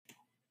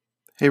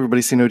Hey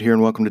everybody, C Note here,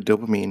 and welcome to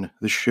Dopamine,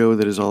 the show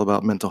that is all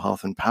about mental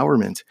health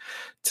empowerment.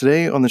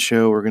 Today on the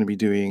show, we're going to be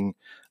doing,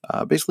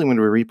 basically I'm going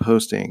to be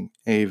reposting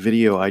a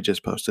video I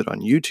just posted on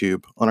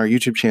YouTube, on our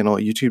YouTube channel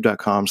at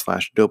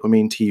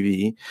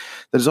youtube.com/dopaminetv,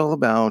 that is all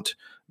about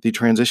the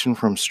transition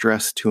from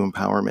stress to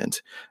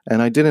empowerment.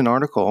 And I did an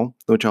article,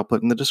 which I'll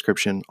put in the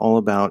description, all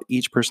about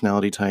each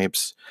personality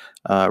type's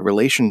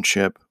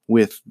relationship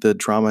with the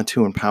drama to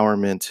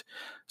empowerment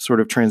sort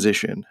of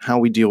transition, how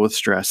we deal with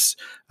stress,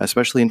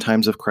 especially in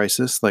times of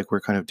crisis like we're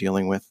kind of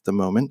dealing with at the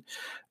moment,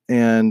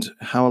 and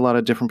how a lot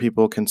of different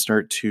people can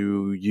start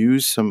to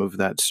use some of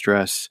that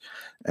stress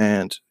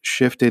and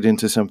shift it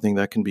into something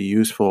that can be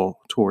useful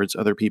towards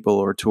other people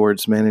or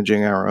towards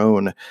managing our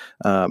own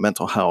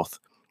mental health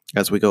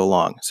as we go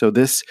along. So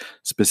this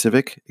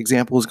specific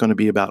example is going to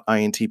be about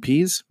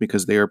INTPs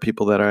because they are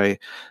people that I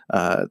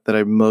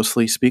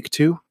mostly speak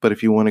to. But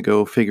if you want to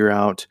go figure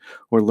out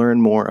or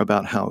learn more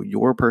about how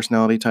your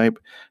personality type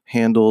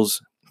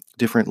handles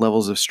different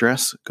levels of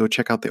stress, go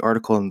check out the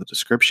article in the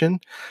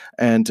description.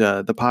 And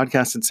the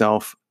podcast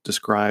itself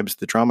describes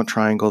the drama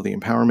triangle, the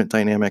empowerment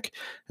dynamic,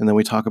 and then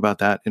we talk about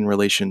that in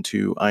relation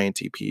to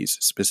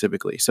INTPs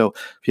specifically. So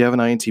if you have an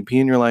INTP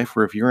in your life,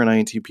 or if you're an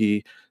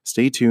INTP,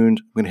 stay tuned.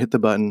 I'm going to hit the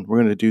button. We're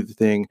going to do the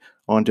thing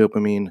on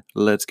dopamine.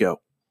 Let's go.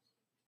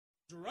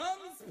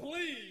 Drums,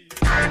 please.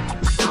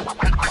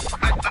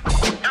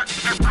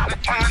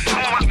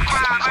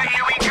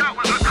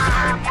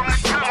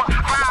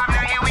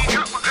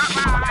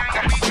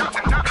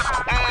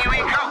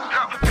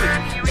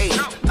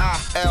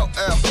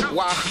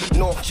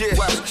 North,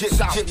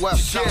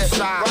 west, south,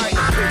 side,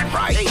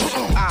 right,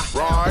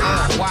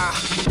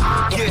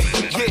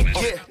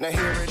 yeah. Now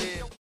here it is.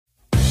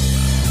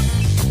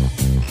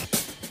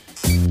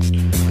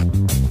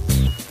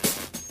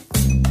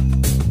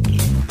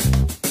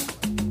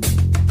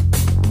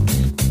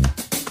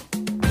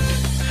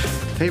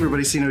 Hey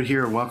everybody, C Note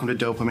here. Welcome to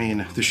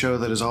Dopamine, the show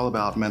that is all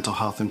about mental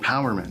health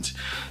empowerment.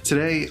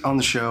 Today on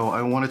the show,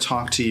 I want to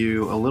talk to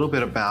you a little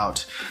bit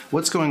about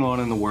what's going on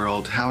in the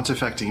world, how it's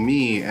affecting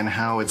me, and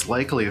how it's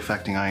likely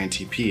affecting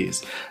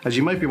INTPs. As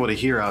you might be able to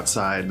hear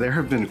outside, there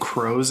have been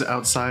crows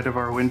outside of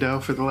our window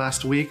for the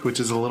last week, which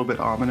is a little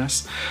bit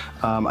ominous.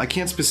 I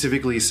can't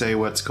specifically say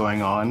what's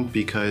going on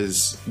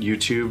because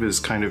YouTube is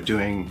kind of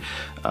doing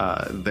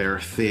their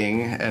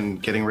thing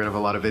and getting rid of a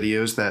lot of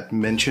videos that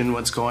mention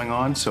what's going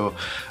on. So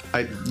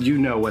you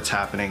know what's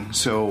happening.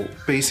 So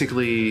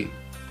basically,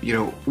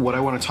 what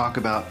I want to talk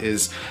about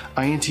is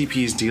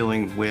INTPs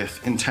dealing with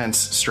intense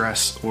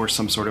stress or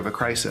some sort of a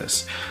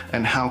crisis,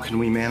 and how can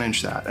we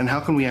manage that, and how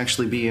can we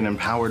actually be an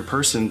empowered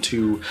person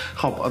to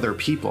help other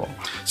people.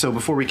 So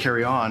before we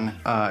carry on,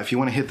 if you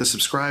want to hit the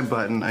subscribe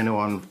button,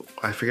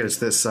 I forget it's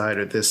this side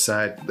or this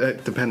side,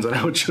 it depends on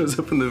how it shows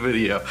up in the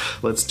video.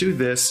 Let's do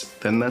this,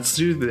 then let's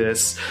do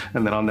this,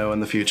 and then I'll know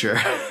in the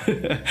future.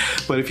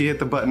 But if you hit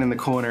the button in the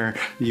corner,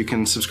 you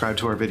can subscribe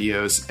to our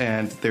videos,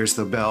 and there's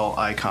the bell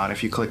icon.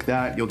 If you click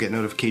that, you'll get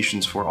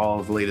notifications for all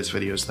of the latest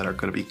videos that are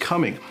going to be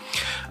coming.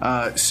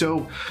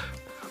 So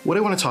what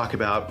I want to talk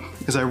about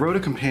is I wrote a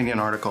companion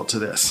article to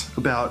this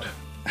about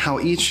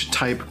how each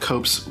type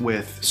copes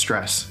with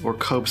stress or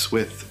copes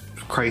with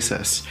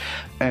crisis,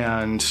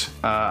 and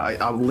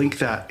I'll link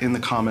that in the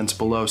comments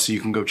below so you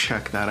can go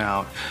check that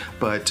out.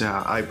 But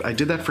I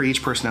did that for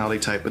each personality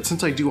type, but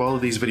since I do all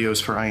of these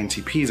videos for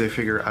INTPs, I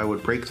figure I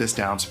would break this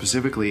down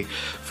specifically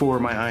for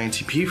my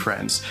INTP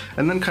friends,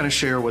 and then kind of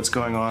share what's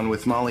going on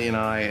with Molly and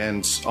I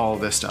and all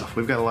of this stuff.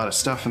 We've got a lot of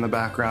stuff in the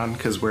background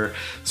because we're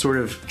sort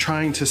of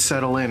trying to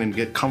settle in and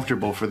get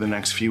comfortable for the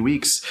next few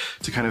weeks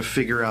to kind of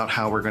figure out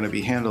how we're going to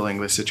be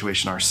handling this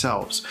situation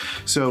ourselves.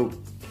 So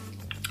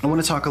I want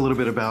to talk a little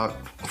bit about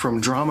from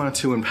drama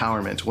to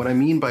empowerment. What I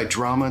mean by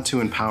drama to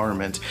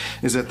empowerment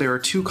is that there are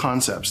two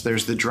concepts.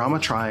 There's the drama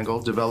triangle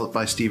developed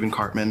by Stephen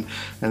Cartman,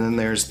 and then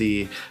there's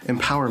the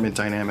empowerment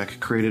dynamic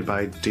created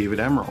by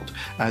David Emerald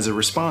as a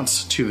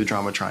response to the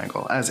drama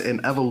triangle, as an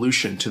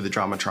evolution to the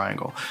drama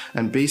triangle.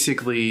 And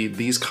basically,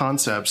 these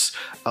concepts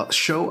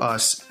show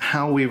us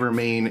how we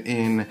remain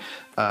in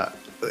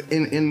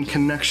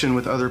connection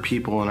with other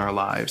people in our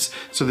lives.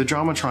 So the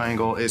drama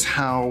triangle is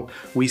how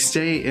we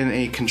stay in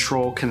a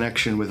control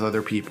connection with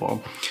other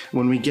people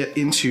when we get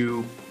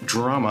into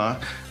drama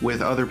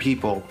with other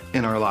people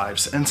in our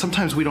lives. And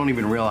sometimes we don't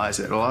even realize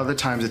it. A lot of the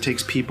times it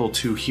takes people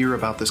to hear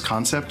about this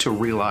concept to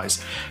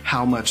realize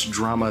how much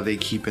drama they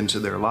keep into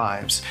their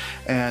lives.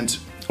 And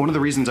one of the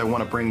reasons I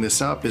want to bring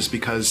this up is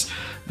because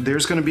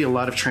there's going to be a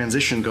lot of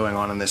transition going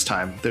on in this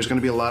time. There's going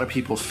to be a lot of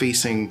people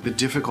facing the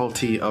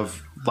difficulty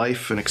of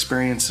life and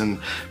experience, and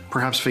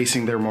perhaps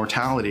facing their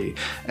mortality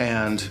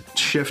and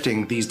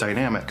shifting these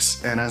dynamics.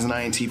 And as an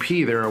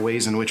INTP, there are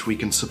ways in which we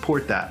can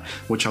support that,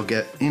 which I'll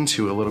get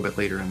into a little bit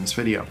later in this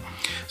video.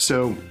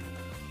 So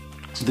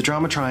the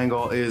drama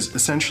triangle is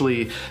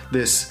essentially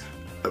this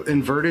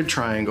inverted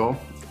triangle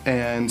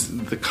And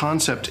the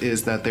concept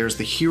is that there's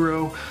the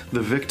hero,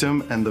 the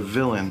victim, and the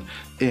villain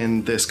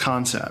in this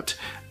concept.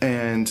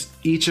 And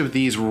each of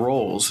these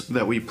roles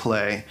that we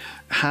play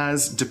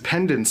has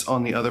dependence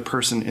on the other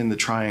person in the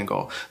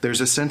triangle.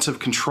 There's a sense of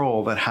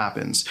control that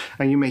happens.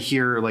 And you may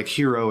hear like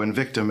hero and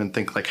victim and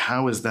think like,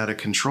 how is that a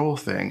control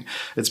thing?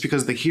 It's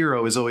because the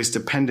hero is always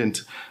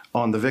dependent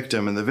on the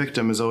victim, and the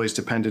victim is always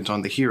dependent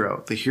on the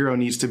hero. The hero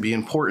needs to be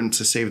important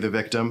to save the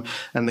victim,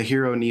 and the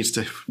hero needs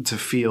to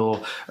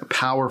feel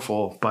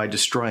powerful by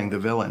destroying the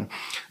villain.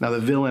 Now, the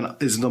villain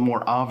is the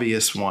more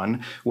obvious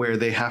one, where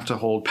they have to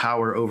hold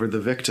power over the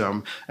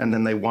victim, and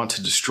then they want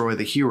to destroy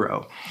the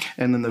hero.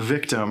 And then the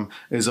victim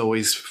is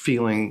always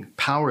feeling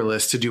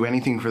powerless to do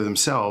anything for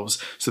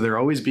themselves, so they're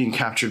always being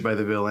captured by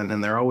the villain,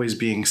 and they're always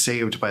being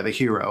saved by the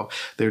hero.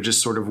 They're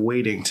just sort of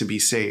waiting to be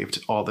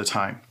saved all the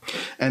time.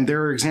 And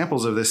there are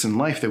examples of this in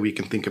life that we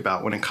can think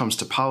about when it comes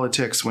to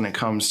politics, when it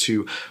comes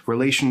to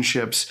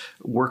relationships,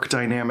 work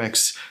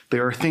dynamics.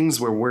 There are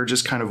things where we're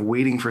just kind of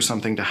waiting for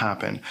something to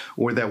happen,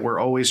 or that we're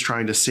always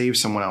trying to save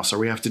someone else, or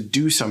we have to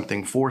do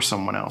something for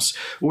someone else,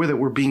 or that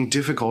we're being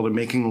difficult and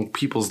making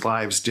people's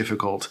lives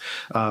difficult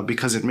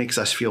because it makes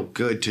us feel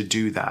good to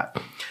do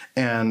that.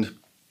 And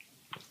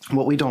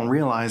what we don't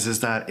realize is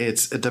that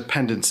it's a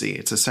dependency.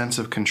 It's a sense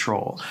of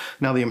control.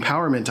 Now, the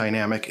empowerment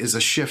dynamic is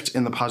a shift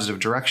in the positive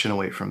direction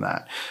away from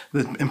that.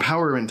 The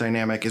empowerment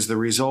dynamic is the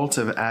result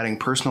of adding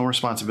personal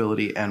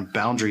responsibility and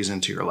boundaries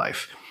into your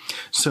life.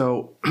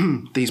 So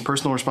these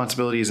personal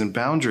responsibilities and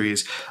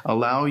boundaries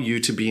allow you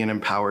to be an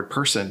empowered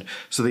person.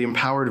 So the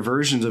empowered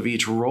versions of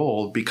each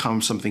role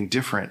become something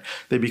different.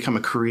 They become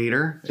a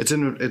creator.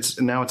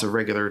 Now it's a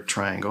regular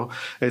triangle.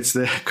 It's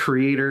the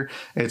creator,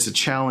 it's a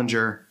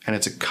challenger, and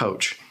it's a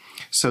coach.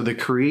 So the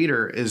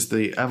creator is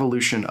the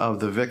evolution of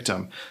the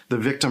victim. The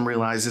victim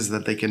realizes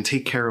that they can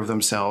take care of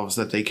themselves,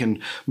 that they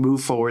can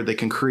move forward, they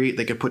can create,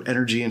 they can put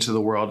energy into the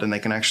world, and they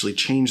can actually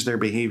change their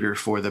behavior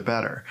for the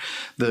better.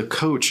 The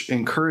coach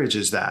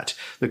encourages that.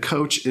 The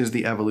coach is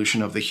the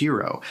evolution of the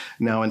hero.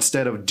 Now,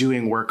 instead of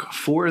doing work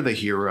for the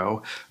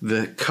hero,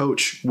 the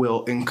coach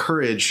will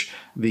encourage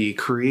the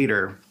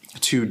creator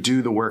to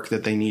do the work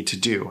that they need to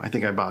do. I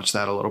think I botched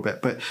that a little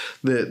bit, but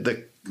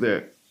the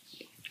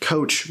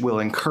coach will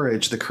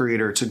encourage the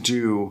creator to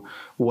do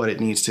what it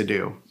needs to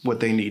do, what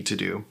they need to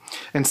do,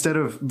 instead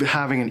of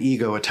having an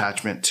ego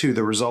attachment to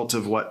the result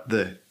of what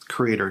the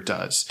creator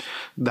does.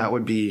 That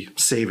would be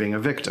saving a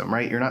victim,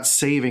 right? You're not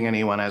saving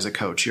anyone as a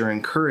coach. You're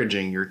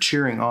encouraging, you're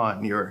cheering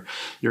on, you're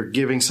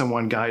giving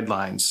someone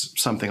guidelines,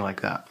 something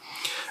like that.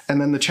 And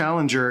then the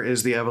challenger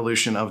is the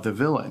evolution of the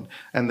villain.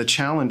 And the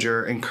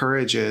challenger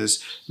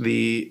encourages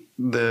basically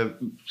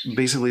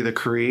the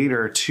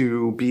creator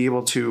to be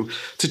able to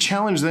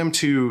challenge them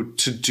to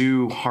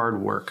do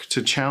hard work,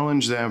 to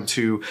challenge them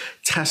to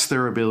test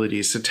their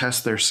abilities, to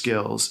test their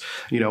skills,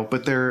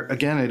 but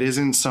it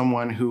isn't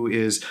someone who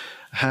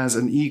has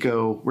an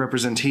ego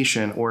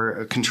representation or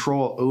a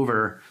control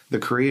over the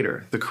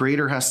creator. The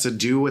creator has to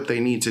do what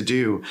they need to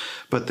do,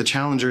 but the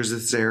challenger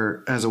is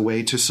there as a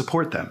way to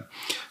support them.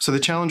 So the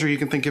challenger, you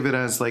can think of it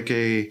as like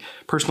a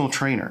personal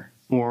trainer,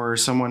 or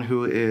someone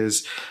who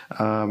is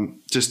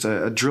just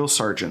a drill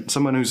sergeant,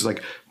 someone who's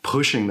like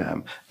pushing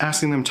them,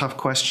 asking them tough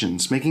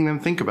questions, making them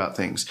think about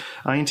things.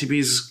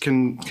 INTPs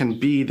can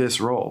be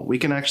this role. We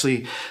can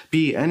actually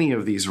be any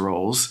of these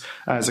roles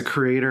as a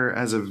creator,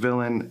 as a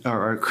villain,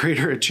 or a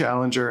creator, a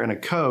challenger, and a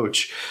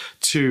coach,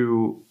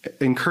 to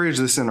encourage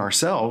this in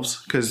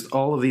ourselves, because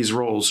all of these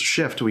roles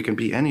shift. We can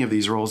be any of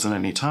these roles at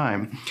any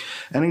time,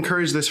 and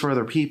encourage this for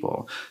other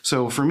people.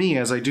 So for me,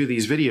 as I do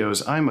these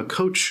videos, I'm a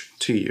coach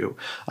to you.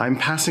 I'm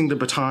passing the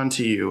baton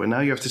to you, and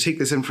now you have to take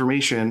this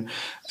information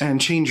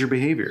and change your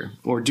behavior,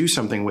 or do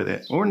something with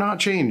it, or not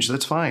change.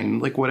 That's fine.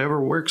 Like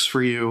whatever works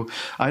for you.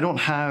 I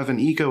don't have an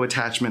ego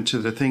attachment to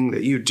the thing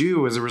that you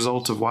do as a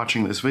result of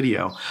watching this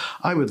video.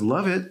 I would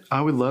love it.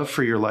 I would love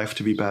for your life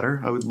to be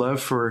better. I would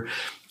love for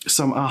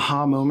some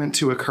aha moment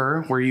to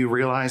occur where you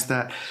realize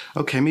that,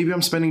 okay, maybe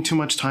I'm spending too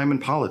much time in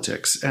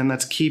politics, and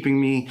that's keeping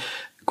me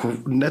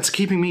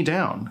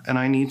down, and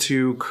I need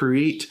to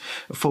create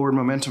forward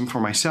momentum for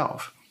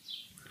myself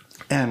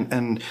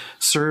and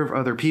serve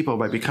other people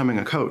by becoming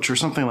a coach or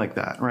something like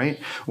that, right?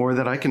 Or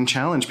that I can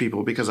challenge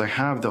people because I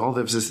have all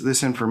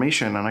this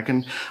information, and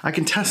I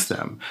can test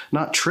them,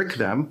 not trick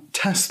them,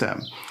 test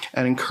them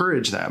and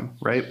encourage them,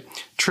 right?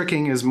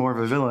 Tricking is more of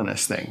a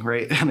villainous thing,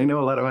 right? And I know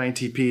a lot of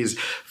INTPs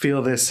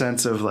feel this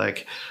sense of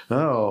like,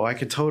 oh, I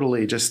could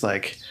totally just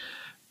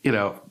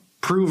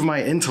prove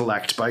my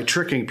intellect by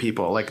tricking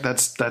people. Like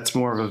that's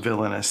more of a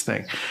villainous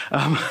thing.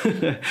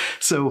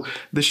 So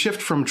the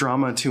shift from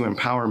drama to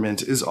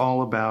empowerment is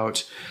all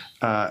about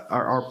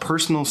our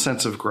personal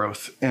sense of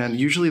growth. And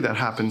usually that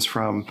happens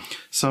from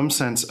some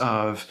sense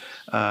of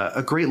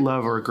a great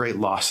love or a great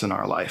loss in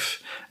our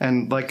life.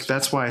 And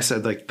that's why I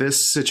said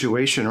this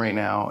situation right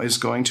now is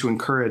going to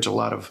encourage a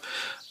lot of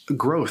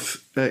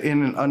growth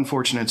in an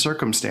unfortunate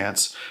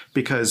circumstance,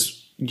 because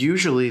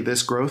usually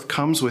this growth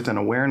comes with an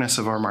awareness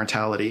of our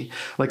mortality,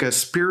 like a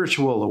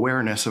spiritual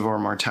awareness of our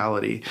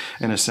mortality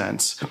in a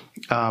sense.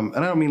 And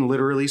I don't mean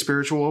literally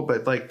spiritual,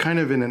 but like kind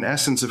of in an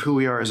essence of who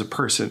we are as a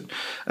person.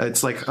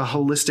 It's like a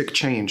holistic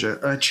change,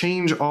 a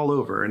change all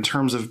over in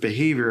terms of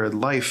behavior and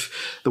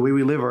life, the way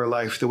we live our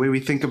life, the way we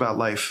think about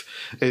life.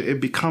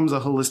 It becomes a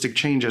holistic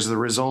change as the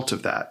result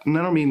of that. And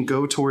I don't mean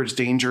go towards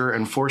danger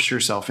and force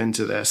yourself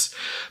into this,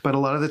 but a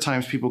lot of the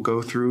times people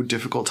go through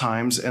difficult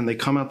times and they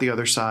come out the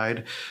other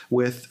side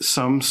with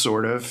some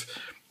sort of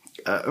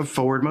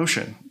forward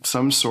motion,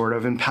 some sort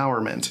of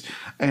empowerment.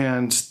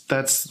 And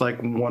that's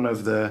like one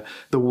of the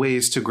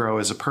ways to grow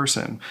as a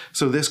person.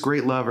 So this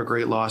great love or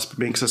great loss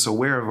makes us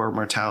aware of our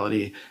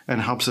mortality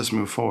and helps us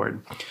move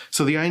forward.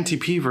 So the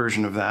INTP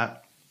version of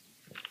that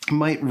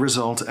might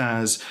result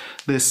as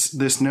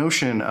this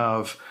notion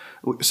of,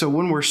 so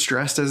when we're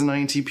stressed as an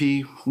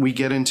INTP, we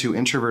get into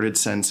introverted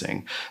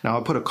sensing. Now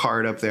I'll put a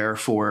card up there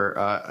for,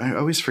 I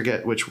always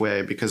forget which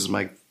way because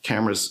my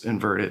camera's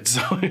inverted.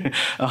 So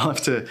I'll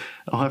have to,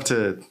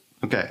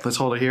 okay, let's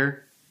hold it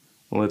here.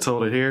 Let's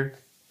hold it here.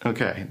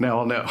 Okay, now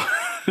I'll know.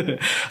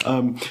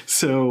 Or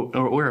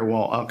I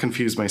won't, I'll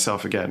confuse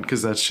myself again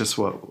because that's just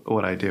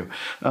what I do.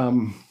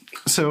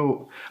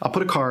 So I'll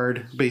put a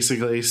card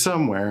basically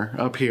somewhere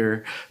up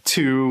here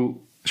to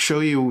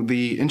show you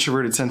the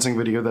introverted sensing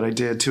video that I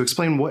did to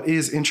explain what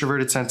is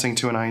introverted sensing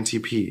to an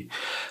INTP.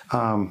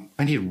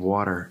 I need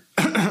water.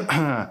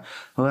 I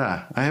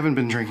haven't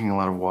been drinking a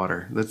lot of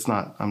water.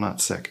 I'm not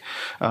sick.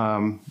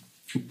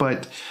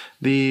 But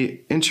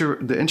the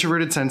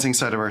introverted sensing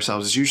side of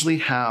ourselves is usually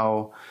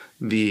how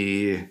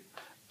the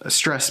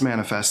stress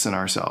manifests in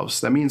ourselves.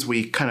 That means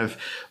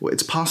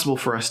it's possible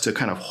for us to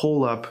kind of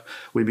hole up.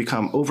 We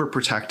become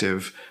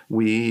overprotective.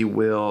 We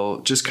will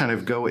just kind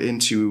of go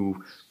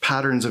into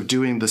patterns of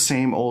doing the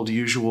same old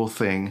usual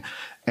thing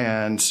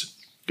and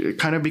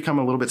kind of become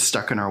a little bit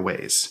stuck in our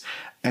ways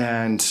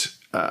and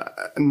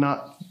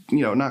not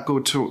go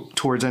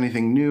towards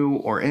anything new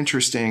or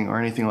interesting or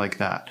anything like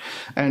that.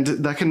 And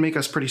that can make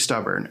us pretty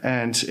stubborn.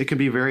 And it can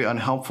be very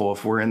unhelpful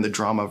if we're in the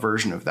drama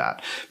version of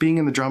that. Being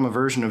in the drama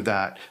version of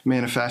that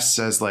manifests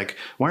as like,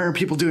 why aren't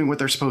people doing what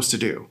they're supposed to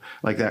do?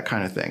 Like that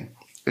kind of thing.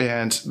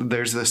 And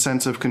there's the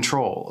sense of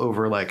control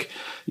over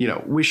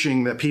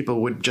wishing that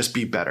people would just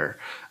be better.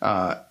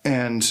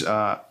 That's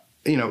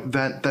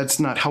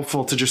not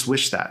helpful to just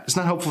wish that. It's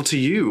not helpful to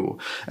you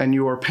and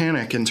your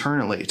panic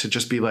internally to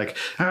just be like,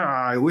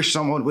 I wish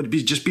someone would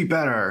just be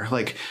better.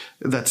 Like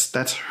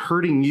that's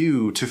hurting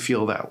you to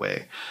feel that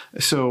way.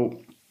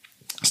 So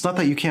it's not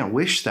that you can't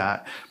wish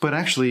that, but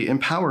actually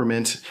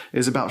empowerment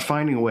is about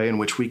finding a way in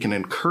which we can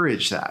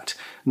encourage that,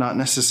 not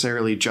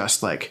necessarily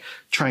just like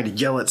trying to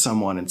yell at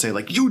someone and say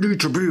like, you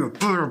need to be a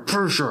better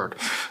person.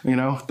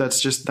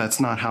 That's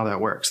not how that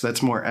works.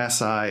 That's more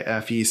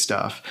SIFE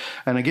stuff.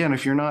 And again,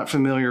 if you're not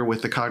familiar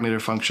with the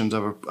cognitive functions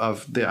of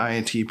the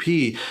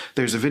INTP,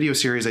 there's a video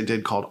series I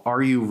did called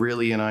Are You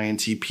Really an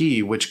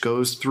INTP, which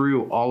goes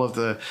through all of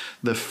the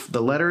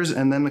letters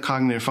and then the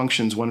cognitive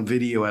functions one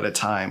video at a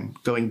time,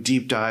 going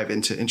deep dive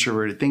into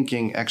introverted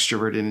thinking,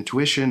 extroverted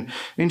intuition,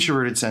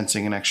 introverted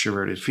sensing, and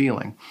extroverted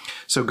feeling.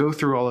 So go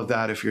through all of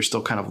that if you're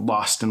still kind of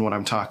lost in what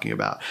I'm talking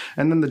about.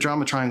 And then the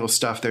drama triangle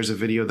stuff, there's a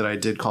video that I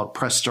did called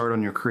Press Start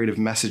on Your Creative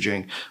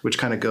Messaging, which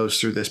kind of goes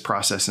through this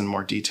process in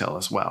more detail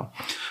as well.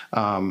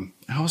 I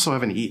also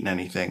haven't eaten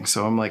anything.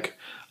 So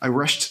I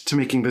rushed to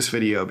making this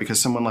video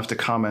because someone left a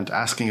comment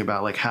asking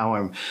about like how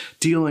I'm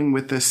dealing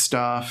with this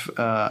stuff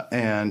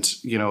and,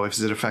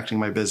 is it affecting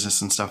my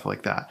business and stuff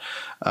like that,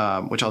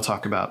 which I'll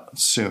talk about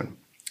soon.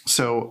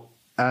 So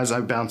as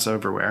I bounce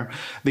everywhere,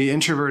 the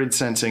introverted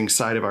sensing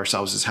side of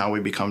ourselves is how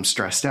we become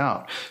stressed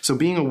out. So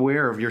being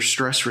aware of your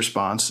stress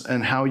response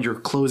and how you're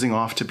closing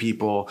off to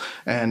people,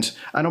 and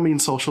I don't mean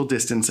social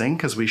distancing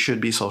because we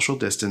should be social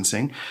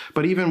distancing,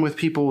 but even with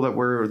people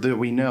that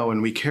we know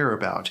and we care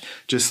about,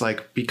 just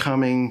like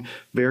becoming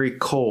very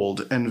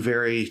cold and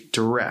very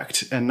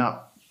direct and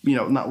not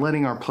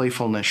letting our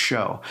playfulness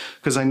show.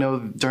 Because I know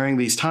during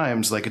these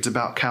times, like it's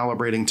about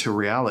calibrating to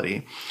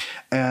reality.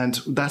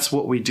 And that's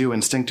what we do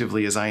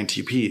instinctively as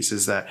INTPs,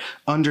 is that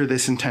under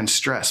this intense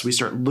stress, we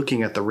start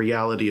looking at the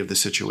reality of the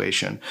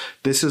situation.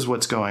 This is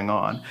what's going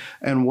on.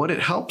 And what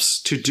it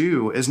helps to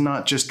do is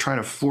not just try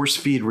to force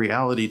feed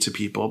reality to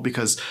people,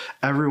 because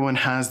everyone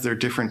has their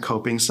different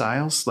coping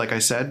styles. Like I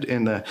said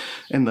in the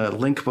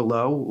link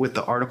below with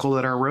the article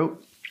that I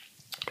wrote,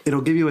 it'll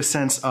give you a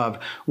sense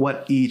of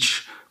what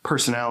each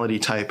personality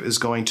type is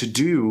going to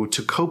do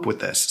to cope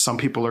with this. Some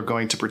people are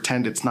going to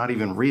pretend it's not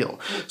even real.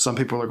 Some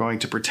people are going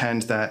to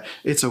pretend that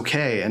it's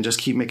okay and just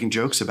keep making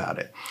jokes about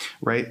it,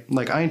 right?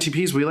 Like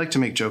INTPs, we like to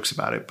make jokes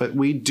about it, but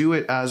we do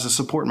it as a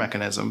support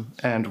mechanism,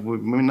 and we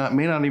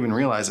may not even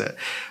realize it,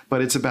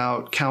 but it's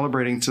about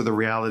calibrating to the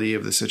reality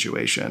of the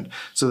situation.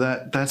 So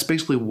that's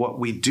basically what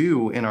we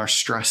do in our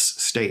stress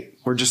state.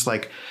 We're just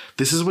like,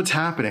 this is what's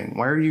happening.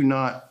 Why are you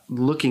not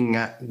looking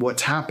at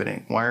what's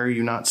happening? Why are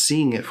you not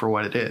seeing it for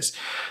what it is?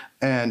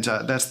 And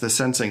that's the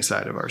sensing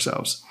side of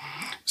ourselves.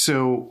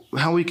 So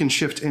how we can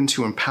shift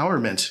into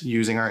empowerment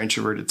using our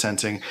introverted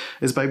sensing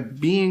is by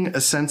being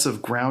a sense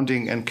of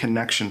grounding and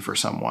connection for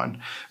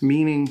someone,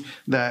 meaning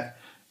that,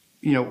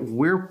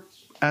 we're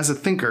as a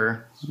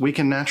thinker, we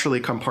can naturally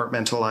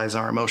compartmentalize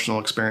our emotional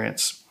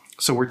experience.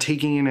 So we're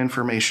taking in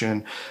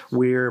information,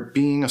 we're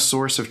being a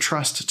source of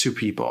trust to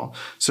people.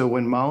 So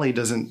when Molly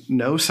doesn't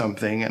know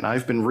something, and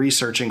I've been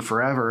researching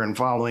forever and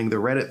following the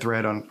Reddit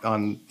thread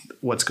on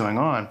what's going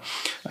on,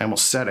 I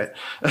almost said it,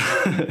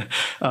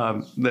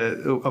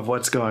 of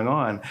what's going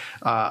on,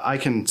 I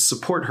can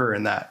support her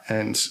in that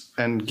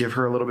and give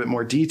her a little bit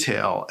more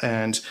detail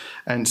and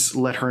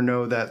let her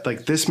know that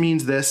like this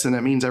means this and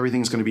it means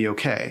everything's going to be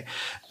okay.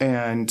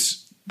 And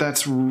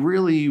that's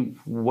really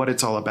what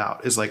it's all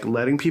about, is like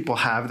letting people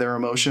have their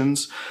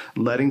emotions,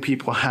 letting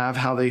people have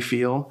how they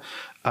feel,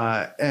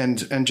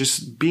 and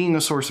just being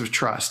a source of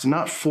trust,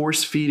 not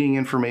force feeding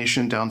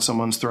information down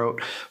someone's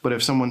throat. But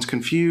if someone's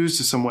confused,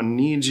 if someone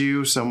needs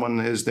you, someone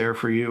is there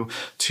for you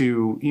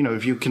to,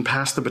 if you can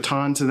pass the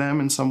baton to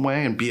them in some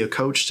way and be a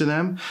coach to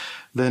them,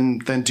 then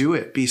do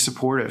it. Be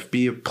supportive,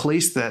 be a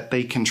place that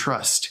they can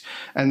trust.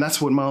 And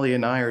that's what Molly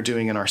and I are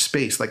doing in our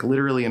space, like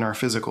literally in our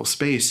physical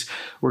space.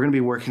 We're going to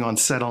be working on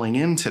settling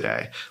in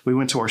today. We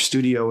went to our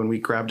studio and we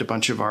grabbed a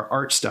bunch of our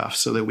art stuff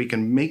so that we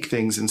can make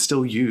things and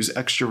still use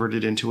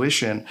extroverted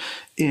intuition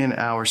in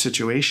our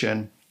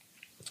situation.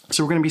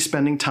 So we're going to be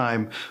spending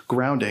time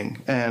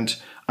grounding, and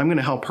I'm going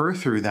to help her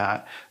through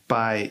that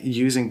by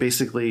using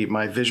basically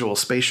my visual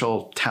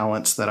spatial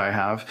talents that I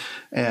have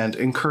and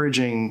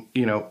encouraging,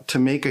 to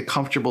make a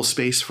comfortable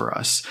space for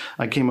us.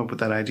 I came up with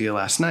that idea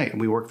last night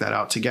and we worked that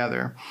out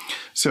together.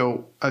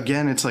 So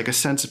again, it's like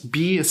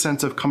be a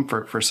sense of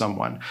comfort for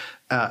someone.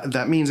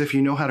 That means if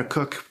you know how to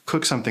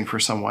cook something for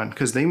someone,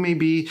 because they may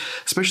be,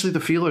 especially the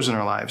feelers in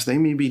our lives, they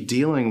may be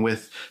dealing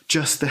with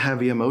just the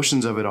heavy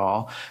emotions of it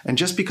all. And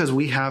just because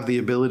we have the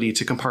ability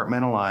to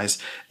compartmentalize,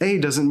 A,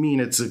 doesn't mean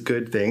it's a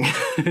good thing.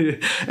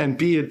 And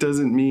B, it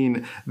doesn't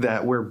mean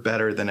that we're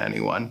better than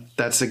anyone.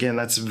 That's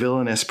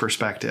villainous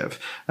perspective.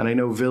 And I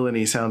know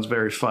villainy sounds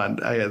very fun.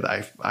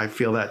 I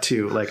feel that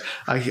too. Like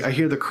I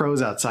hear the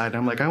crows outside and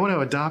I'm like, I want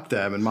to adopt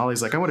them. And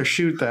Molly's like, I want to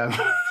shoot them.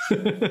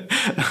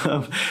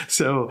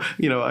 So,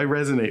 I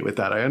resonate with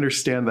that. I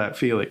understand that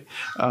feeling.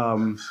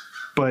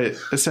 But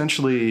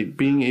essentially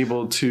being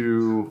able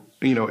to,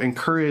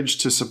 encourage,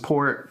 to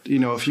support,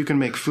 if you can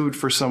make food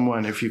for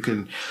someone, if you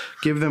can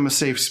give them a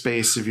safe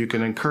space, if you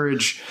can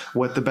encourage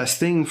what the best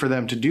thing for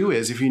them to do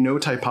is, if you know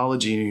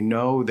typology and you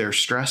know their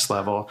stress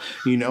level,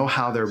 you know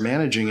how they're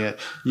managing it,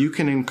 you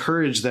can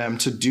encourage them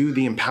to do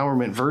the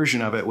empowerment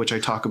version of it, which I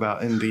talk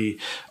about in the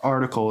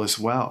article as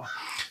well.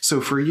 So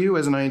for you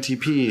as an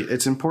INTP,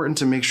 it's important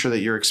to make sure that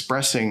you're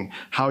expressing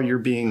how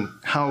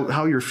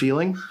you're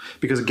feeling,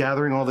 because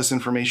gathering all this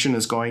information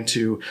is going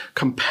to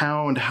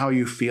compound how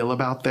you feel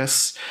about this.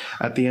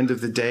 At the end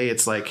of the day,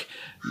 it's like,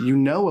 a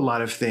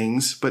lot of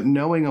things, but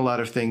knowing a lot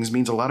of things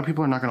means a lot of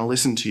people are not going to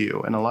listen to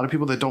you. And a lot of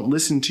people that don't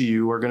listen to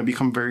you are going to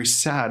become very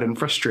sad and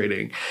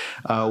frustrating.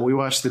 We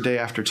watched The Day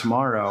After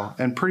Tomorrow,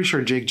 and pretty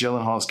sure Jake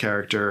Gyllenhaal's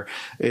character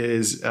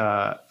is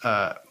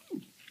an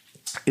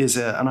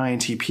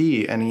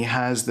INTP, and he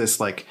has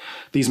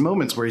these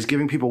moments where he's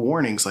giving people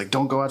warnings like,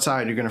 don't go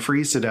outside, you're going to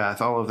freeze to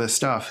death, all of this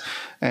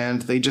stuff.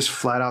 And they just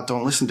flat out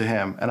don't listen to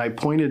him. And I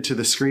pointed to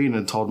the screen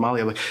and told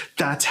Molly, I'm like,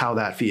 that's how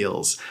that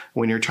feels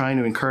when you're trying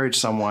to encourage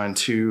someone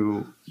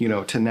to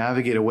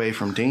navigate away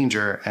from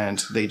danger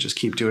and they just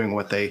keep doing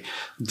what they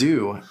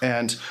do.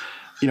 And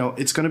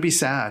it's going to be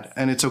sad,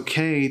 and it's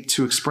okay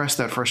to express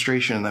that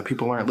frustration that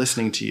people aren't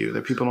listening to you,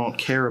 that people don't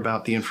care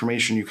about the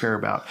information you care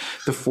about,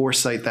 the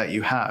foresight that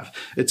you have.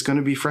 It's going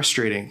to be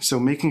frustrating. So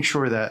making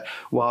sure that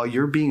while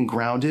you're being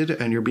grounded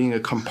and you're being a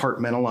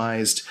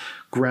compartmentalized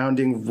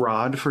grounding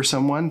rod for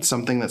someone,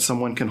 something that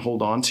someone can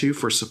hold on to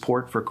for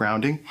support, for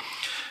grounding,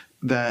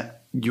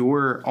 that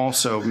you're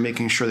also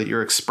making sure that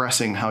you're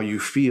expressing how you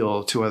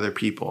feel to other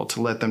people,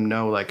 to let them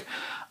know, like,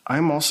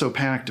 I'm also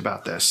panicked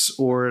about this,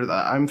 or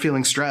I'm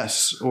feeling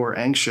stress or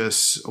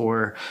anxious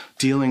or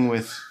dealing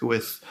with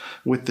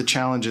the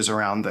challenges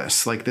around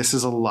this. Like, this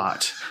is a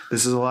lot.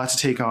 This is a lot to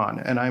take on.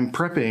 And I'm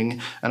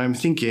prepping and I'm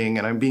thinking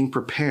and I'm being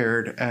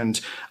prepared and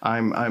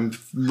I'm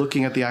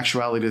looking at the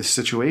actuality of the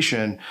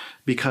situation,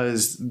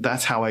 because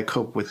that's how I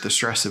cope with the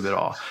stress of it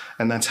all.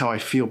 And that's how I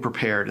feel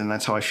prepared, and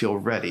that's how I feel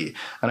ready.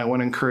 And I want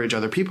to encourage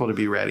other people to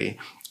be ready.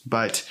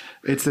 But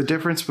it's the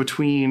difference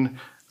between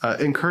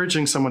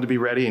encouraging someone to be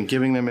ready and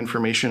giving them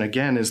information,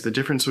 again, is the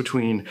difference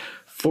between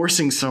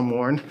forcing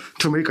someone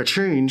to make a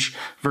change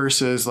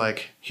versus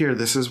like, here,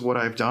 this is what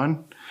I've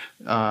done.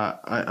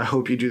 I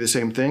hope you do the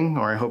same thing,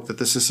 or I hope that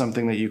this is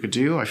something that you could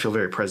do. I feel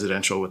very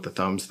presidential with the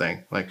thumbs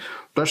thing. Like,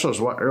 this is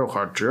what you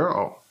could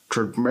do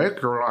to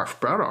make your life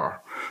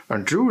better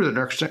and do the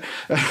next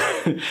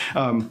thing.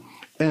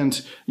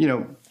 And,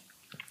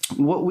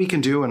 what we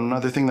can do, and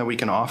another thing that we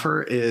can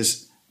offer,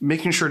 is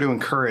making sure to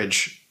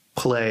encourage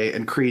play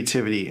and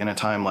creativity in a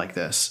time like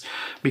this,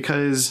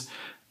 because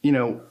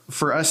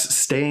for us,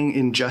 staying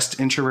in just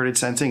introverted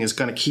sensing is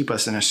going to keep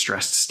us in a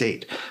stressed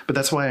state. But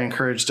that's why I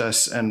encouraged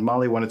us, and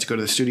Molly wanted to go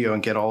to the studio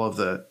and get all of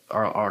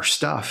our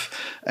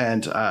stuff,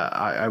 and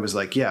I was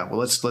like, yeah, well,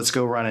 let's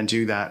go run and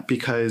do that,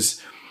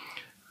 because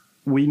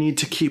we need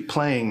to keep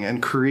playing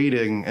and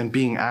creating and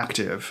being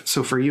active.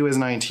 So for you as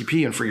an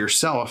INTP and for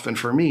yourself and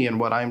for me and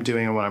what I'm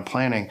doing and what I'm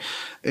planning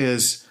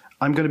is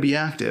I'm going to be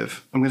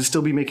active. I'm going to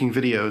still be making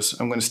videos.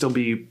 I'm going to still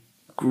be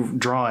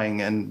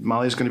drawing, and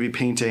Molly's going to be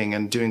painting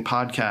and doing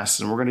podcasts,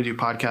 and we're going to do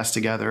podcasts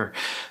together,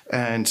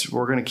 and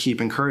we're going to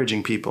keep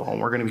encouraging people, and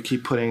we're going to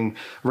keep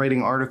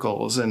writing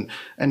articles and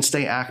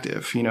stay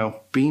active. You know,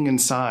 being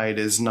inside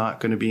is not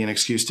going to be an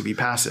excuse to be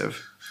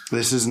passive.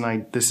 This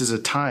is a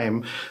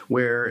time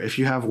where if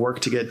you have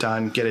work to get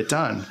done, get it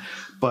done.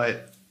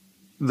 But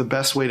the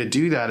best way to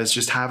do that is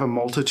just have a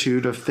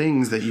multitude of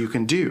things that you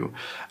can do.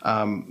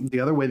 The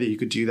other way that you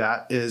could do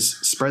that is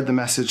spread the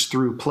message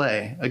through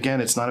play.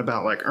 Again, it's not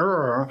about like,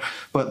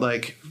 but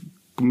like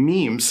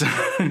memes.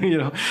 You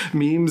know,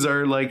 memes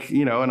are like,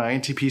 you know, an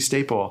INTP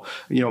staple.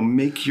 You know,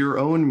 make your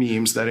own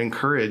memes that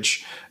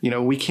encourage. You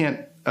know, we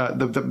can't.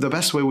 The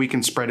best way we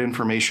can spread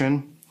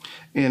information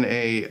in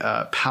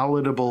a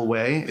palatable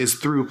way is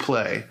through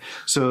play.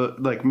 So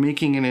like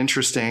making an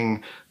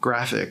interesting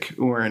graphic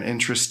or an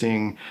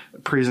interesting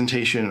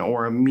presentation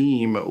or a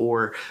meme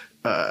or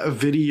a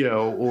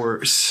video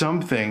or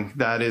something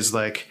that is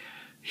like,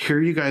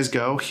 here you guys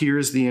go,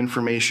 here's the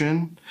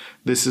information,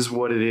 this is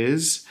what it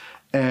is,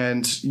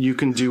 and you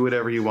can do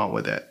whatever you want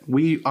with it.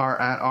 We are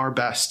at our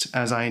best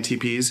as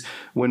INTPs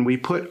when we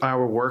put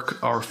our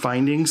work, our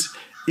findings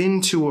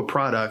into a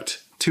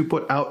product to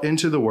put out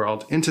into the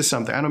world, into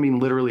something. I don't mean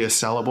literally a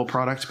sellable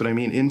product, but I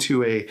mean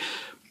into a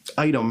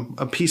item,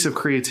 a piece of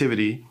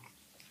creativity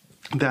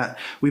that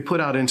we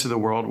put out into the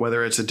world,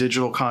 whether it's a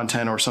digital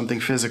content or something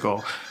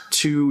physical,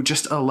 to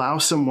just allow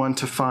someone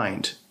to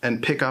find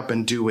and pick up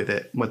and do with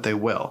it what they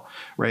will,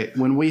 right?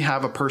 When we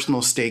have a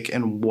personal stake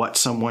in what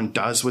someone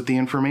does with the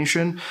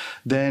information,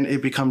 then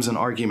it becomes an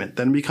argument,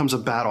 then it becomes a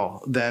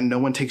battle, then no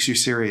one takes you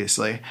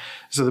seriously.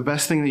 So the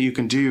best thing that you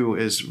can do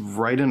is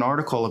write an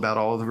article about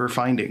all of your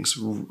findings,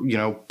 you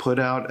know, put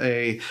out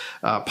a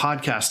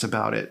podcast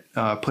about it,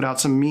 put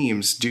out some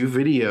memes, do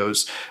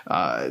videos,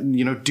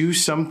 you know, do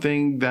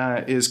something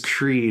that is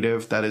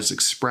creative, that is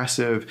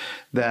expressive,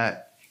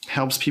 that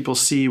helps people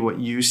see what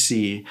you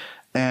see,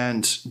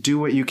 and do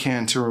what you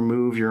can to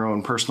remove your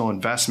own personal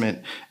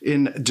investment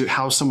in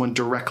how someone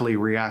directly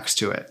reacts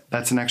to it.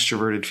 That's an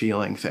extroverted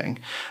feeling thing.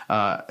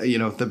 You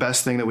know, the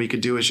best thing that we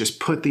could do is just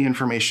put the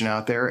information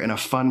out there in a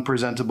fun,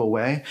 presentable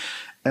way,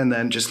 and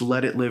then just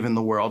let it live in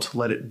the world.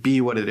 Let it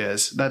be what it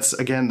is. That's,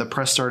 again, the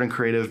Press Start and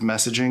Creative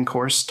Messaging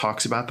course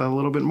talks about that a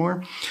little bit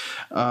more.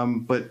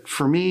 But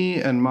for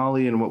me and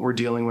Molly and what we're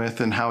dealing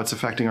with and how it's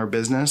affecting our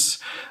business,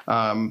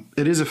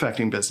 it is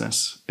affecting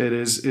business. It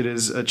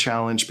is a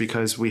challenge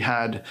because we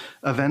had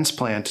events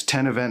planned,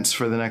 10 events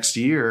for the next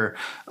year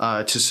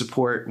to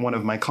support one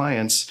of my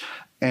clients,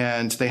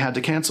 and they had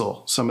to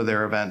cancel some of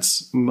their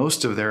events,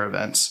 most of their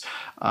events.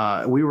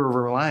 We were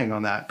relying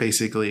on that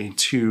basically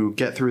to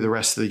get through the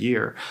rest of the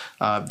year.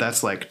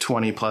 That's like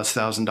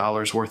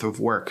 $20,000+ worth of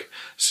work.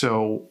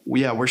 So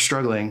yeah, we're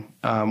struggling.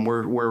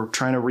 We're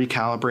trying to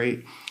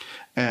recalibrate,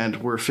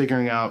 and we're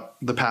figuring out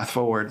the path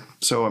forward.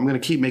 So I'm going to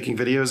keep making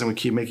videos. I'm going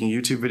to keep making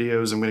YouTube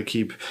videos. I'm going to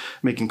keep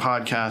making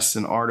podcasts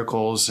and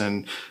articles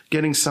and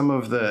getting some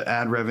of the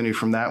ad revenue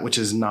from that, which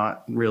is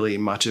not really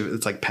much of it.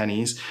 It's like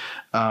pennies.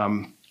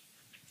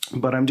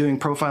 But I'm doing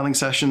profiling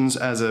sessions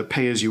as a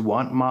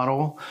pay-as-you-want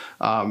model,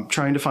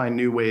 trying to find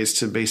new ways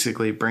to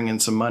basically bring in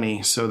some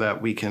money so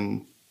that we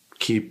can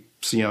keep,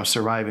 you know,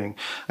 surviving.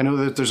 I know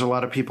that there's a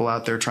lot of people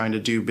out there trying to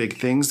do big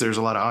things. There's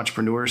a lot of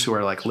entrepreneurs who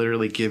are like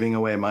literally giving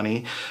away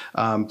money.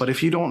 But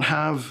if you don't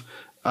have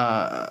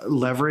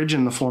leverage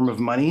in the form of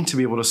money to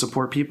be able to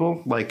support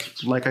people, like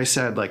I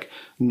said, like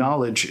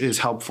knowledge is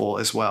helpful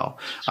as well.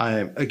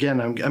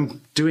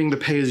 I'm doing the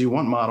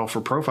pay-as-you-want model for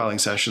profiling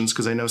sessions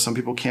because I know some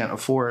people can't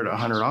afford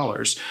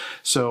 $100.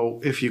 So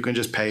if you can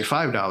just pay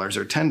 $5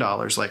 or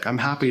 $10, like I'm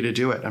happy to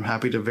do it. I'm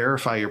happy to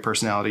verify your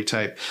personality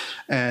type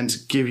and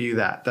give you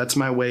that. That's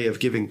my way of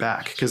giving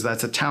back because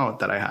that's a talent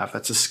that I have.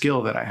 That's a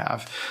skill that I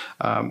have.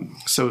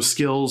 So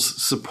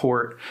skills,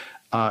 support,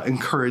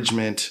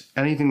 encouragement,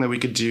 anything that we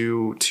could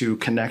do to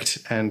connect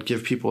and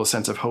give people a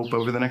sense of hope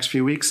over the next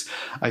few weeks,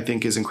 I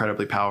think is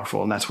incredibly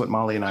powerful. And that's what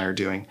Molly and I are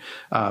doing.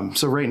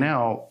 So right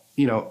now,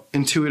 you know,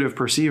 intuitive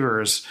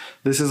perceivers,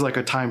 this is like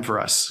a time for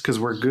us because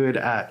we're good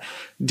at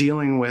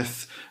dealing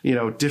with, you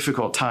know,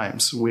 difficult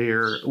times.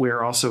 We're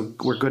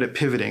good at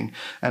pivoting.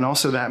 And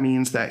also that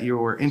means that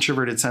your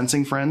introverted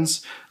sensing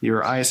friends,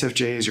 your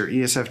ISFJs, your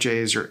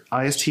ESFJs, your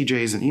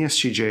ISTJs and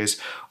ESTJs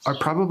are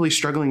probably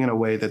struggling in a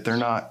way that they're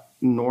not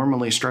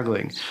normally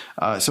struggling.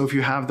 So if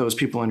you have those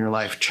people in your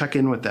life, check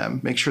in with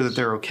them, make sure that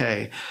they're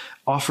okay,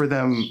 offer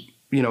them,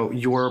 you know,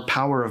 your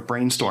power of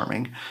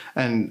brainstorming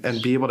and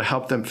be able to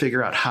help them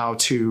figure out how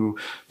to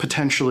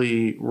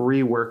potentially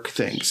rework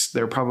things.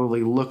 They're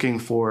probably looking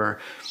for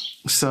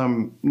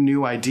some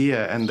new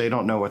idea and they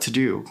don't know what to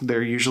do.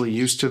 They're usually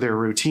used to their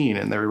routine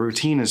and their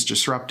routine is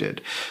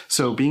disrupted.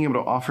 So being able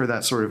to offer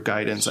that sort of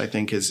guidance, I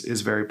think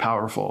is very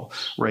powerful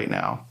right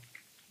now.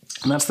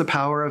 And that's the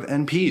power of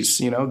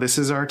NPs. This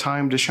is our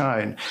time to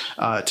shine,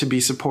 to be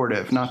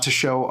supportive, not to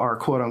show our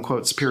quote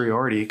unquote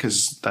superiority,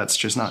 because that's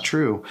just not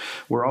true.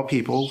 We're all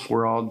people.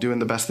 We're all doing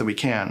the best that we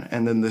can.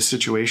 And in this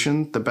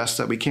situation, the best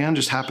that we can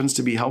just happens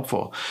to be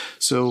helpful.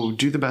 So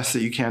do the best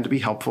that you can to be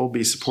helpful,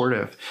 be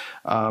supportive.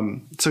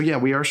 So yeah,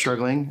 we are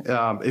struggling.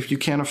 If you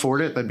can't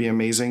afford it, that'd be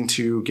amazing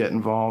to get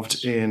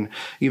involved in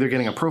either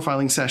getting a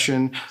profiling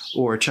session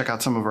or check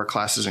out some of our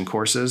classes and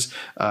courses.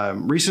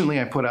 Recently,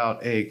 I put out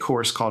a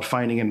course called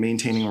Finding and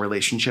Maintaining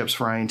Relationships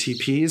for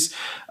INTPs.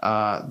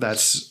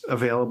 That's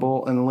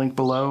available in the link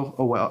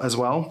below as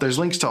well. There's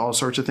links to all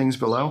sorts of things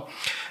below.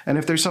 And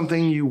if there's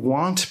something you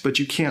want but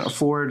you can't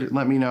afford,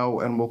 let me know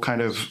and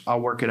I'll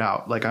work it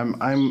out. Like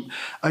I'm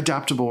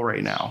adaptable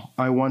right now.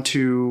 I want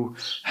to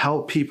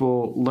help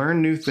people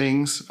learn new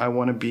things. I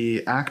want to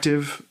be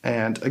active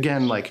and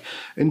again, like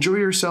enjoy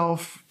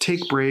yourself,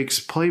 take breaks,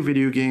 play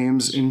video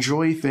games,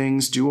 enjoy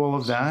things, do all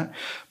of that,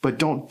 but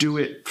don't do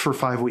it for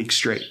 5 weeks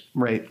straight,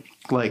 right?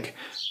 Like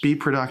be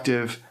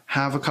productive,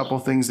 have a couple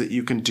things that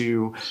you can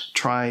do,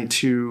 try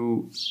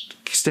to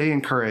stay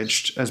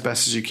encouraged as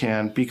best as you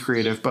can, be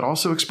creative, but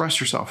also express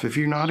yourself. If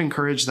you're not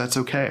encouraged, that's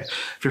okay.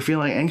 If you're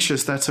feeling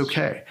anxious, that's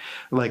okay.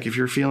 Like if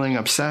you're feeling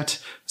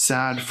upset,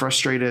 sad,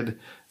 frustrated,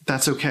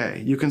 that's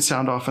okay. You can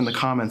sound off in the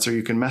comments or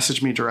you can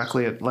message me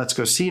directly at Let's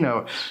Go C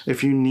Note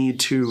if you need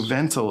to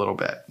vent a little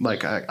bit.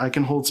 Like I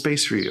can hold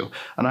space for you.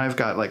 And I've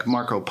got like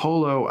Marco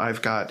Polo,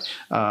 I've got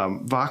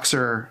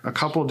Voxer, a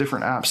couple of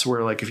different apps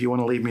where like if you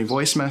want to leave me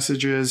voice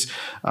messages,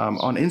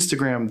 on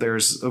Instagram,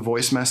 there's a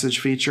voice message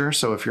feature.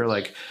 So if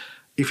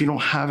you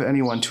don't have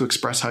anyone to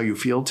express how you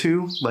feel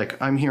to, like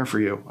I'm here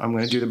for you. I'm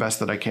going to do the best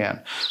that I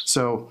can.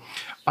 So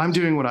I'm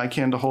doing what I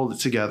can to hold it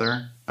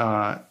together.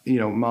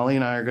 Molly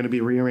and I are going to be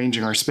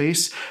rearranging our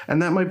space,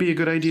 and that might be a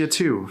good idea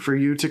too, for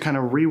you to kind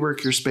of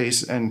rework your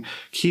space and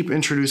keep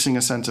introducing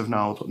a sense of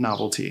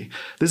novelty.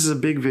 This is a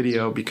big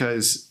video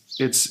because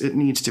it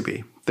needs to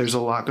be. There's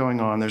a lot going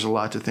on. There's a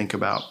lot to think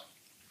about.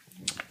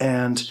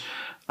 And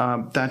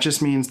that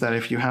just means that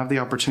if you have the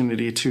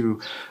opportunity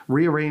to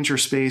rearrange your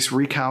space,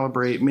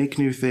 recalibrate, make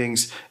new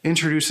things,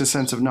 introduce a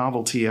sense of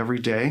novelty every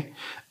day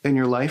in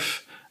your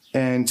life,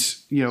 and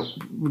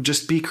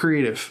just be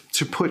creative,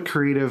 to put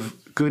creative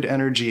good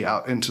energy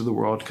out into the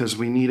world, because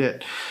we need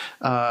it.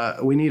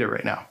 We need it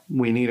right now.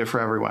 We need it for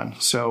everyone.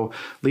 So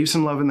leave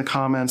some love in the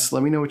comments.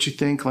 Let me know what you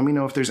think. Let me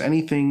know if there's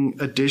anything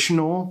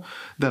additional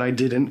that I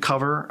didn't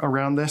cover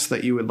around this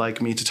that you would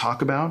like me to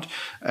talk about.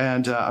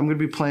 And I'm going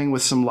to be playing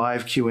with some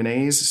live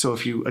Q&As. So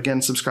if you,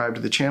 again, subscribe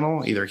to the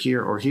channel, either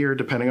here or here,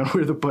 depending on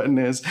where the button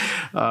is,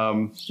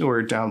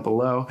 or down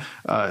below,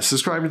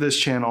 subscribe to this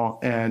channel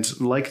and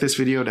like this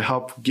video to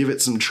help give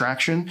it some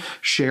traction.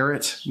 Share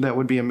it. That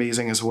would be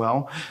amazing as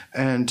well.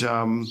 And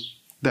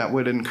that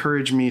would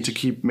encourage me to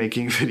keep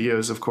making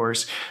videos, of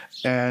course.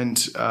 And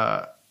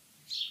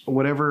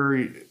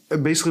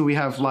basically we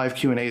have live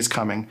Q&As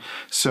coming.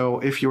 So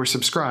if you're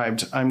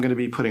subscribed, I'm going to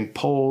be putting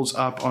polls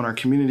up on our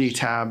community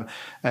tab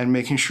and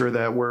making sure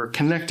that we're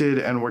connected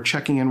and we're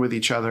checking in with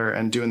each other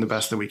and doing the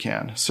best that we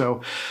can.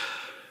 So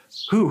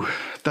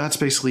that's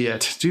basically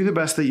it. Do the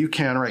best that you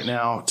can right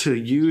now to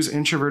use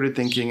introverted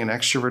thinking and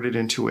extroverted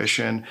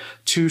intuition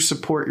to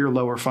support your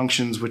lower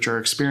functions, which are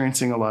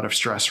experiencing a lot of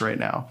stress right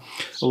now.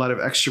 A lot of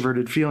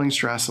extroverted feeling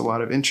stress, a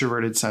lot of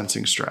introverted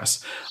sensing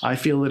stress. I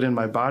feel it in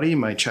my body.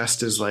 My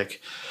chest is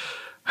like,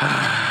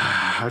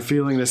 I'm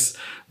feeling this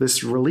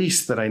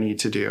release that I need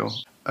to do.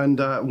 And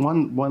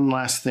one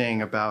last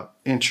thing about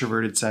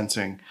introverted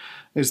sensing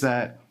is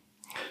that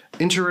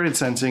introverted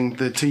sensing,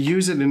 to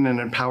use it in an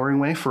empowering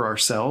way for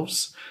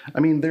ourselves. I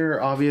mean, there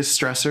are obvious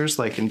stressors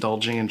like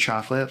indulging in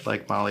chocolate,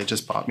 like Molly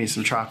just bought me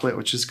some chocolate,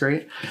 which is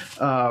great.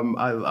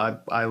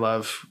 I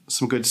love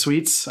some good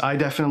sweets. I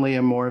definitely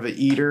am more of an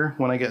eater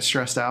when I get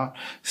stressed out,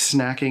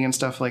 snacking and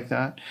stuff like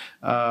that.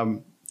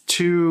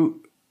 To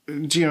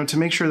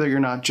make sure that you're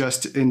not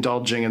just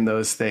indulging in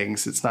those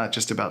things. It's not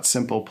just about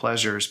simple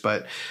pleasures,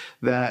 but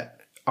that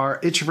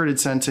our introverted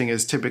sensing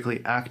is typically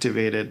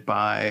activated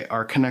by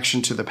our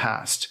connection to the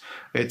past.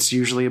 It's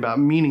usually about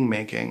meaning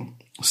making.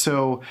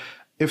 So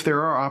if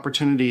there are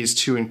opportunities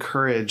to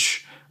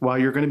encourage, while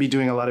you're going to be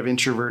doing a lot of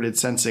introverted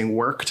sensing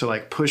work to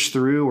like push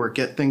through or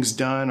get things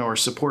done or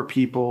support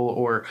people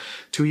or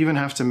to even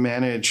have to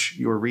manage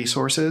your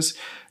resources,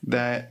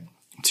 that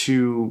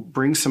to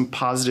bring some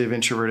positive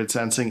introverted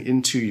sensing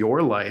into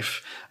your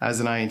life as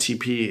an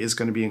INTP is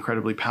going to be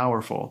incredibly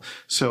powerful.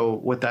 So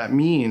what that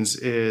means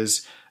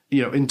is,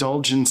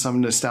 indulge in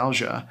some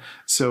nostalgia.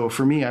 So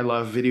for me, I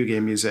love video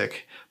game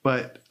music,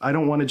 but I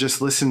don't want to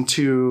just listen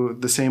to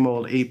the same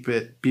old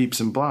 8-bit beeps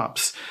and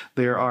blops.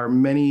 There are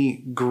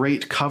many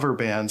great cover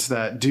bands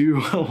that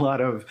do a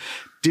lot of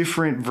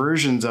different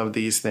versions of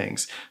these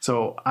things.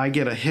 So I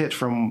get a hit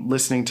from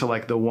listening to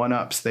like the One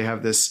Ups. They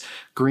have this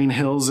Green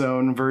Hill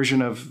Zone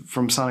version of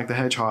from Sonic the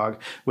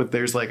Hedgehog with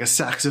there's like a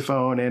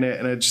saxophone in it,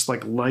 and it just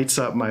like lights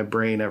up my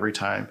brain every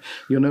time.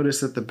 You'll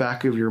notice that the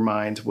back of your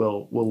mind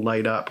will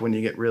light up when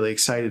you get really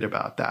excited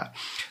about that.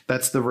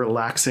 That's the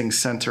relaxing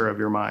center of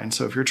your mind.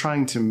 So if you're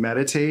trying to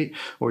meditate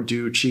or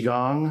do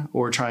Qigong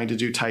or trying to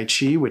do Tai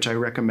Chi, which I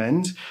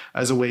recommend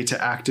as a way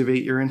to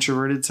activate your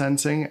introverted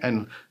sensing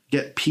and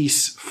get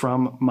peace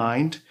from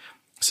mind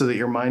so that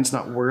your mind's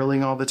not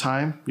whirling all the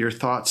time. Your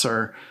thoughts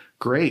are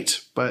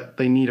great, but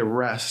they need a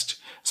rest,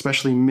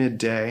 especially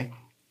midday.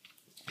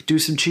 Do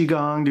some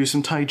Qigong, do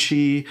some Tai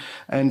Chi,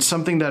 and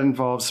something that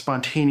involves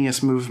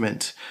spontaneous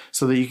movement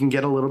so that you can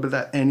get a little bit of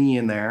that any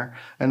in there.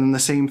 And then the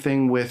same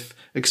thing with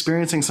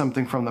experiencing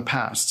something from the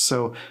past.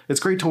 So it's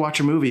great to watch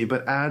a movie,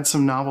 but add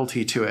some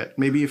novelty to it.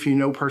 Maybe if you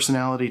know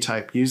personality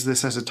type, use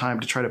this as a time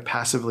to try to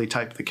passively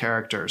type the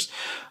characters.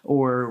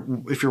 Or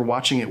if you're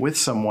watching it with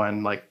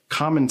someone, like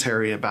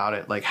commentary about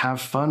it, like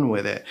have fun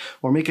with it,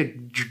 or make a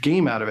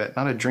game out of it.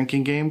 Not a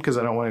drinking game, because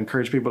I don't want to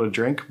encourage people to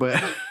drink,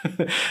 but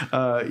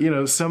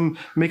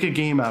make a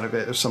game out of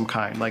it of some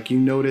kind. Like you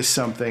notice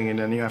something and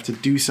then you have to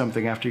do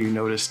something after you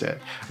noticed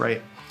it,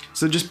 right?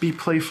 So just be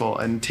playful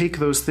and take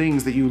those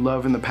things that you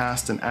love in the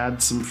past and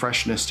add some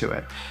freshness to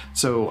it.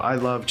 So I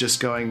love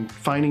just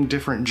finding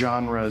different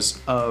genres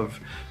of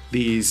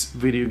these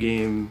video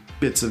game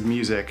bits of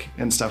music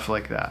and stuff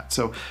like that.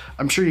 So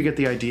I'm sure you get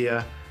the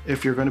idea.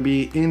 If you're going to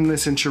be in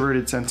this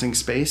introverted sensing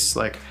space,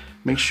 like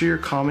make sure you're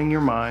calming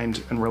your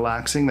mind and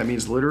relaxing. That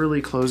means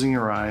literally closing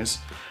your eyes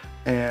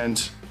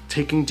and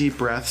taking deep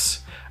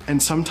breaths.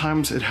 And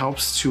sometimes it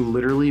helps to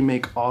literally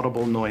make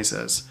audible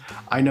noises.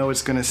 I know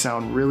it's going to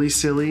sound really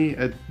silly.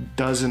 It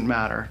doesn't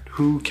matter.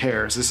 Who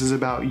cares? This is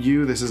about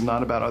you. This is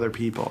not about other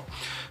people.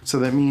 So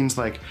that means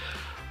like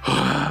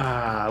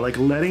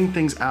letting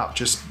things out,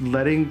 just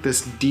letting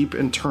this deep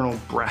internal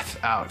breath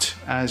out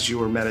as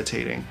you are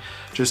meditating.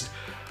 Just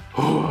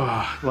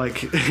I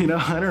don't know,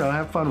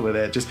 have fun with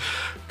it. Just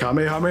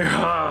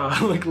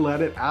kamehameha,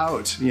 let it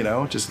out,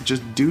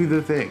 just do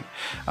the thing.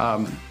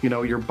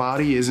 Your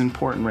body is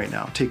important right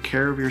now. Take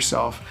care of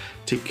yourself,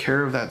 take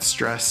care of that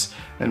stress,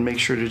 and make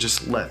sure to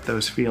just let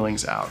those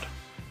feelings out.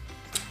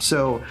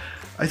 So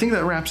I think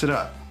that wraps it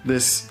up.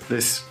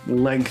 This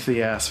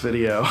lengthy ass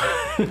video,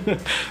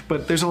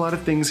 but there's a lot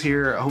of things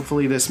here.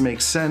 Hopefully this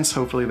makes sense.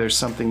 Hopefully there's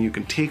something you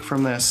can take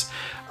from this.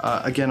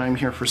 Again, I'm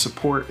here for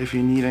support. If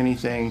you need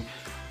anything,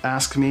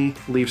 ask me,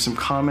 leave some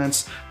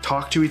comments,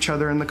 talk to each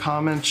other in the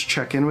comments,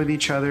 check in with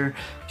each other,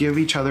 give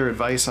each other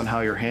advice on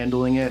how you're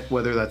handling it,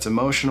 whether that's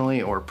emotionally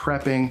or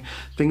prepping,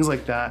 things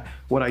like that.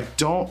 What I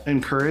don't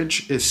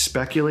encourage is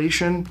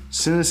speculation,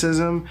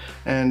 cynicism,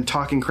 and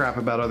talking crap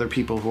about other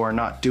people who are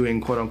not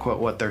doing quote unquote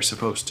what they're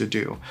supposed to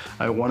do.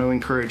 I want to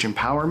encourage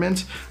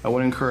empowerment. I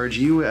want to encourage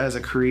you as a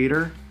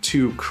creator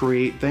to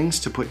create things,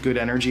 to put good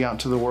energy out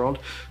to the world,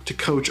 to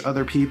coach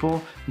other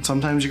people. And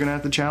sometimes you're going to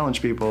have to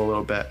challenge people a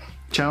little bit.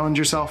 Challenge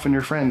yourself and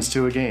your friends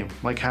to a game.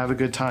 Have a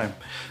good time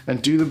and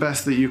do the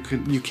best that you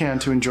can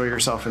to enjoy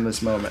yourself in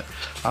this moment.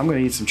 I'm gonna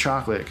eat some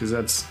chocolate because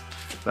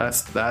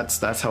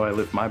that's how I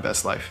live my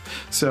best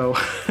life. So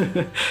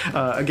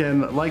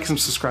again, like and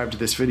subscribe to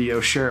this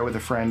video, share it with a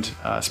friend,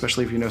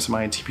 especially if you know some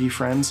INTP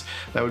friends.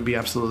 That would be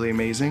absolutely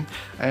amazing.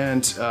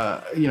 And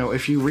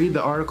if you read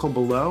the article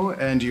below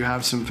and you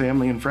have some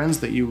family and friends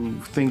that you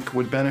think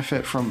would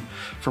benefit from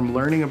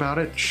learning about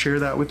it, share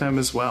that with them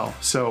as well.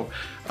 So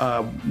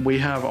we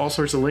have all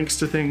sorts of links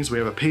to things. We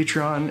have a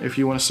Patreon if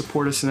you want to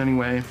support us in any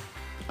way,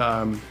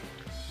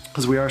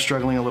 because we are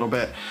struggling a little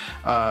bit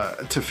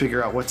to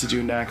figure out what to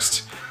do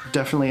next.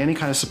 Definitely any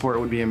kind of support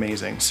would be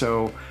amazing.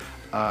 So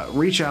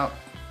reach out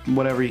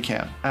whatever you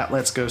can at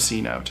Let's Go C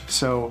Note.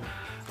 So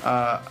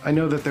I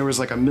know that there was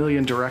like a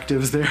million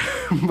directives there,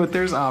 but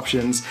there's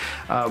options.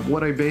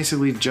 What I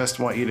basically just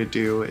want you to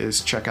do is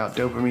check out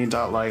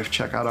dopamine.life,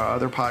 check out our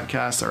other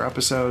podcasts, our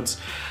episodes,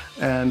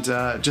 and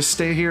just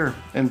stay here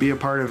and be a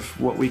part of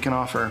what we can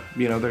offer.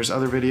 There's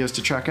other videos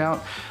to check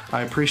out.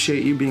 I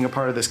appreciate you being a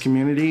part of this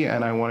community,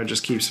 and I want to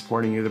just keep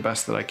supporting you the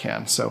best that I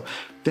can. So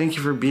thank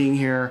you for being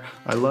here.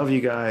 I love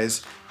you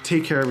guys.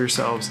 Take care of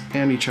yourselves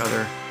and each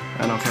other,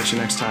 and I'll catch you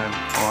next time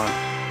on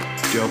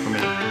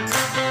Dopamine.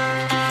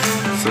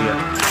 See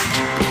ya.